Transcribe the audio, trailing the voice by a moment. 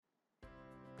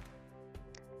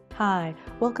Hi,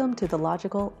 welcome to the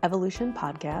Logical Evolution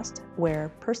Podcast, where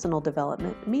personal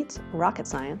development meets rocket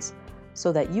science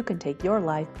so that you can take your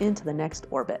life into the next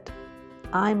orbit.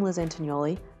 I'm Liz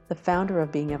Antognoli, the founder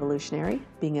of Being Evolutionary,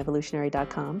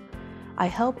 beingevolutionary.com. I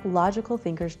help logical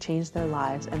thinkers change their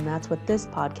lives, and that's what this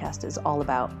podcast is all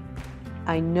about.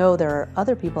 I know there are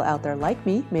other people out there like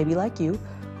me, maybe like you,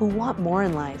 who want more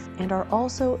in life and are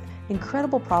also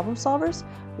incredible problem solvers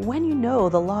when you know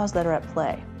the laws that are at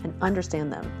play and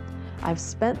understand them. I've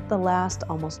spent the last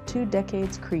almost 2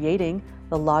 decades creating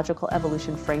the Logical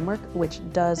Evolution Framework, which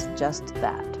does just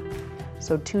that.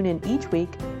 So tune in each week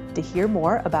to hear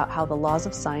more about how the laws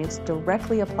of science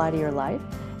directly apply to your life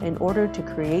in order to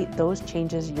create those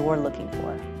changes you're looking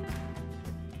for.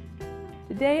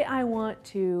 Today I want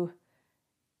to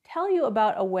tell you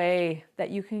about a way that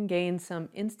you can gain some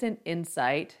instant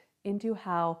insight into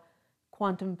how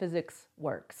quantum physics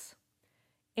works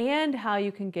and how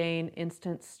you can gain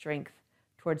instant strength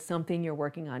towards something you're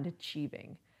working on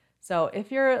achieving. So if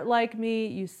you're like me,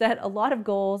 you set a lot of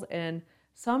goals and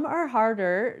some are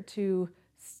harder to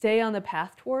stay on the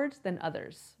path towards than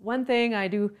others. One thing I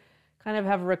do kind of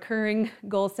have a recurring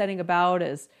goal setting about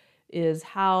is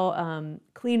how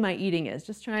clean my eating is,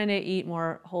 just trying to eat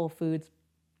more whole foods.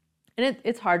 And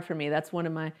it's hard for me. That's one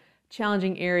of my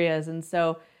challenging areas. And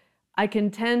so I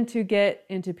can tend to get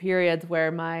into periods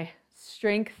where my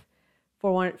strength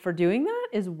for doing that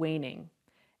is waning.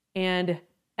 And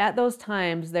at those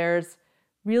times, there's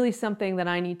really something that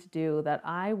I need to do that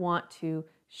I want to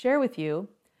share with you.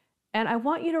 And I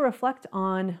want you to reflect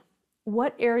on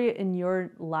what area in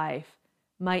your life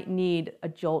might need a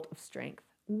jolt of strength.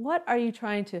 What are you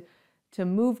trying to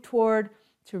move toward,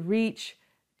 to reach,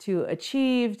 to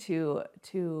achieve,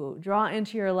 to draw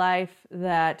into your life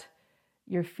that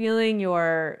you're feeling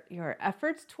your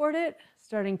efforts toward it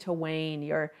starting to wane,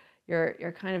 your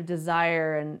kind of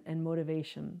desire and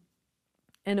motivation.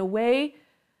 And a way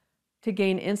to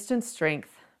gain instant strength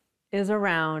is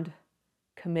around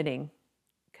committing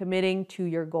to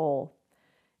your goal.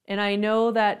 And I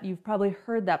know that you've probably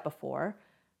heard that before,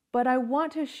 but I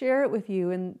want to share it with you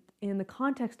in the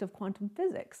context of quantum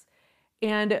physics.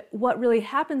 And what really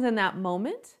happens in that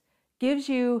moment gives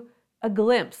you a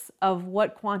glimpse of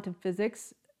what quantum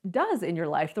physics does in your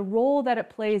life, the role that it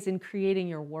plays in creating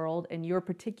your world and your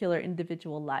particular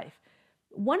individual life.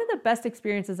 One of the best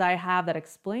experiences I have that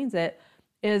explains it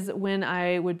is when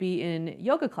I would be in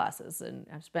yoga classes, and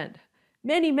I've spent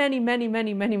many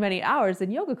hours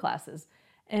in yoga classes.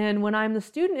 And when I'm the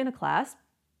student in a class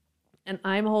and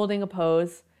I'm holding a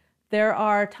pose, there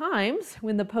are times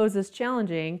when the pose is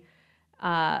challenging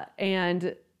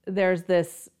and there's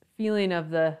this feeling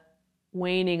of the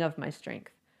waning of my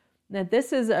strength. Now,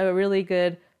 this is a really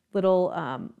good little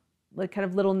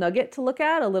little nugget to look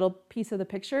at, a little piece of the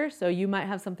picture. So you might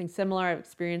have something similar. I've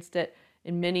experienced it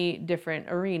in many different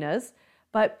arenas.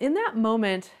 But in that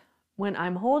moment, when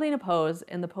I'm holding a pose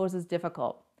and the pose is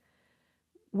difficult,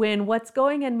 when what's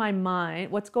going on in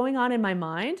my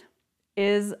mind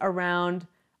is around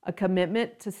a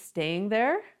commitment to staying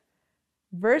there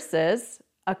versus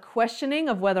a questioning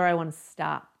of whether I want to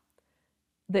stop.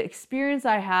 The experience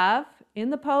I have in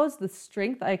the pose, the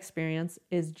strength I experience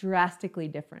is drastically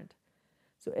different.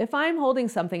 So if I'm holding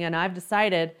something and I've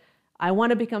decided I want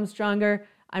to become stronger,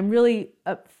 I'm really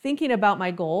thinking about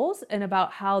my goals and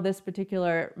about how this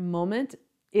particular moment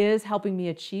is helping me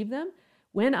achieve them.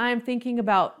 When I'm thinking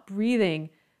about breathing,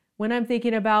 when I'm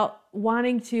thinking about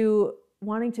wanting to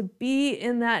be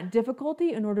in that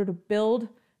difficulty in order to build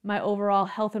my overall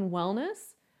health and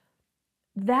wellness,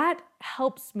 that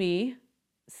helps me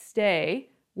stay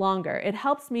longer. It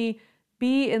helps me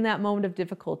be in that moment of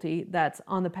difficulty that's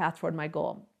on the path toward my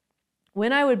goal.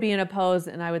 When I would be in a pose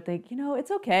and I would think,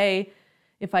 it's okay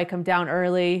if I come down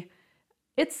early.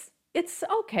 It's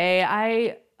okay.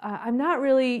 I'm not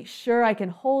really sure I can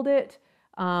hold it.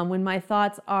 When my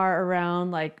thoughts are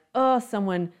around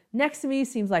someone next to me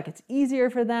seems like it's easier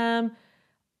for them.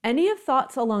 Any of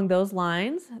thoughts along those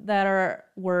lines that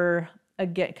were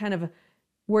kind of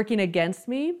working against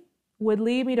me would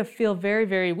lead me to feel very,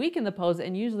 very weak in the pose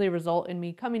and usually result in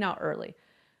me coming out early,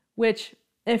 which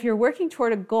if you're working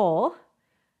toward a goal,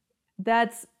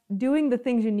 that's doing the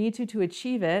things you need to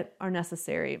achieve it are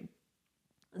necessary.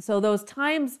 So those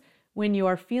times when you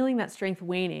are feeling that strength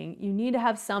waning, you need to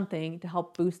have something to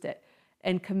help boost it.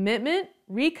 And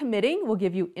recommitting will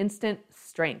give you instant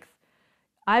strength.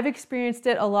 I've experienced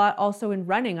it a lot also in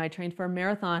running. I trained for a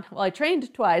marathon. Well, I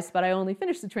trained twice, but I only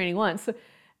finished the training once.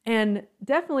 And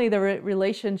definitely the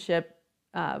relationship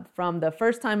from the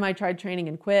first time I tried training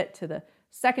and quit to the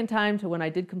second time to when I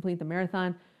did complete the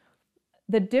marathon,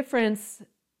 the difference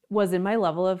was in my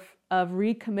level of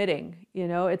recommitting.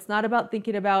 It's not about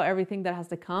thinking about everything that has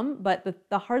to come, but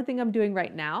the hard thing I'm doing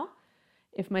right now,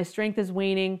 if my strength is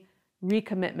waning,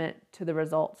 recommitment to the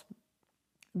results.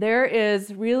 There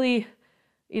is really,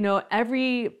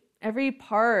 every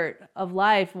part of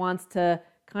life wants to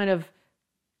kind of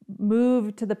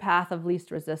move to the path of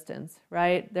least resistance,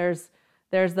 right? There's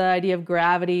the idea of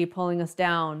gravity pulling us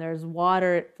down. There's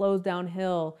water, it flows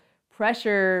downhill.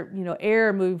 Pressure,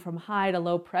 air moving from high to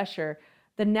low pressure.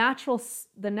 The natural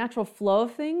flow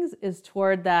of things is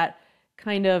toward that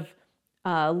kind of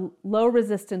low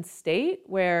resistance state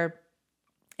where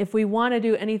if we want to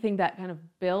do anything that kind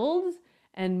of builds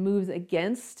and moves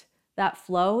against that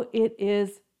flow, it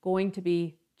is going to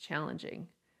be challenging.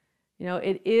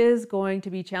 It is going to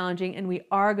be challenging, and we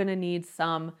are going to need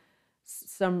some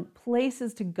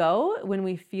places to go when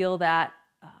we feel that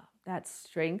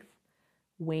strength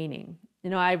waning.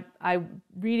 I'm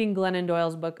reading Glennon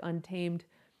Doyle's book Untamed,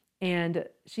 and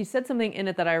she said something in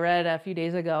it that I read a few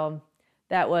days ago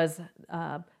that was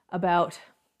about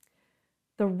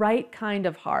the right kind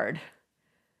of hard.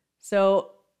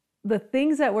 So the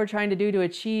things that we're trying to do to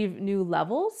achieve new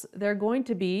levels, they're going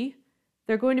to be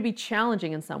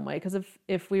challenging in some way, because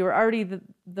if we were already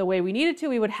the way we needed to,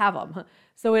 we would have them.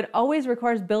 So it always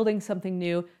requires building something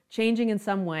new, changing in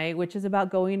some way, which is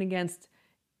about going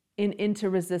into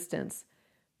resistance.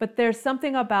 But there's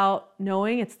something about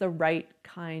knowing it's the right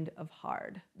kind of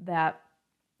hard, that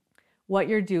what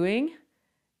you're doing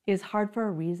is hard for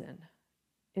a reason.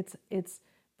 It's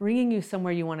bringing you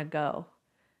somewhere you want to go.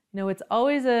 It's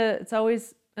always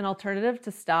an alternative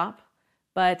to stop,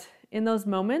 but in those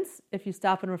moments, if you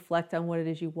stop and reflect on what it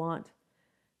is you want,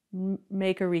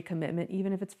 make a recommitment,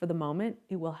 even if it's for the moment,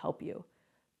 it will help you.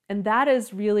 And that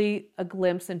is really a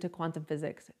glimpse into quantum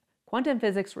physics. Quantum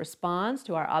physics responds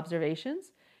to our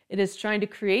observations. It is trying to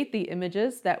create the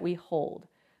images that we hold.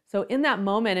 So in that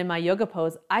moment in my yoga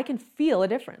pose, I can feel a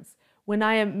difference. When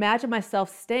I imagine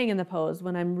myself staying in the pose,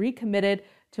 when I'm recommitted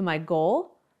to my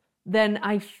goal, then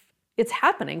it's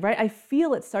happening, right? I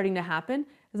feel it starting to happen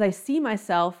as I see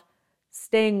myself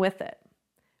staying with it.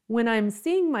 When I'm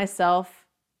seeing myself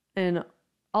in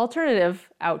alternative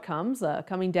outcomes,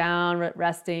 coming down,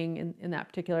 resting in that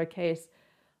particular case,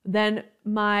 then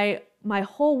my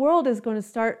whole world is going to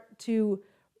start to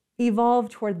evolve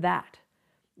toward that.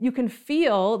 You can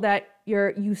feel that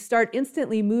you start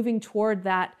instantly moving toward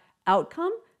that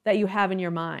outcome that you have in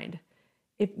your mind.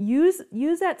 If use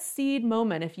that seed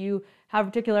moment. If you have a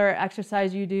particular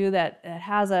exercise you do that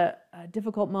has a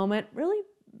difficult moment, really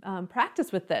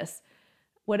practice with this.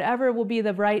 Whatever will be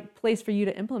the right place for you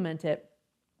to implement it.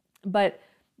 But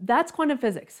that's quantum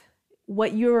physics.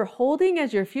 What you're holding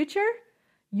as your future,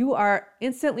 you are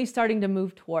instantly starting to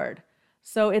move toward.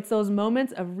 So it's those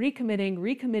moments of recommitting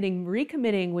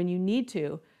when you need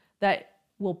to that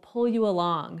will pull you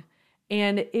along.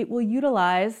 And it will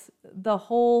utilize the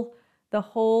whole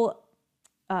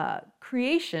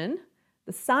creation,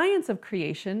 the science of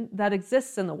creation that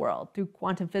exists in the world, through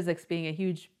quantum physics being a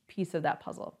huge piece of that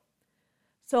puzzle.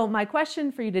 So my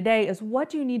question for you today is, what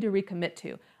do you need to recommit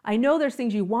to? I know there's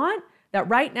things you want that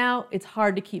right now it's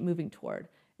hard to keep moving toward.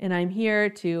 And I'm here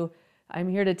to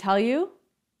tell you,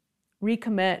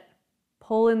 recommit,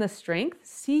 pull in the strength,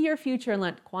 see your future, and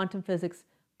let quantum physics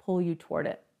pull you toward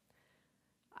it.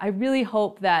 I really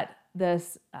hope that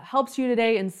this helps you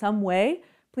today in some way.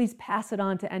 Please pass it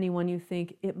on to anyone you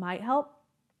think it might help.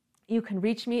 You can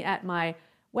reach me at my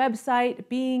website,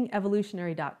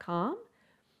 beingevolutionary.com.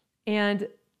 And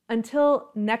until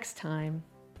next time,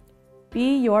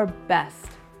 be your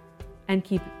best and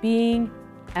keep being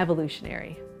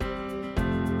evolutionary.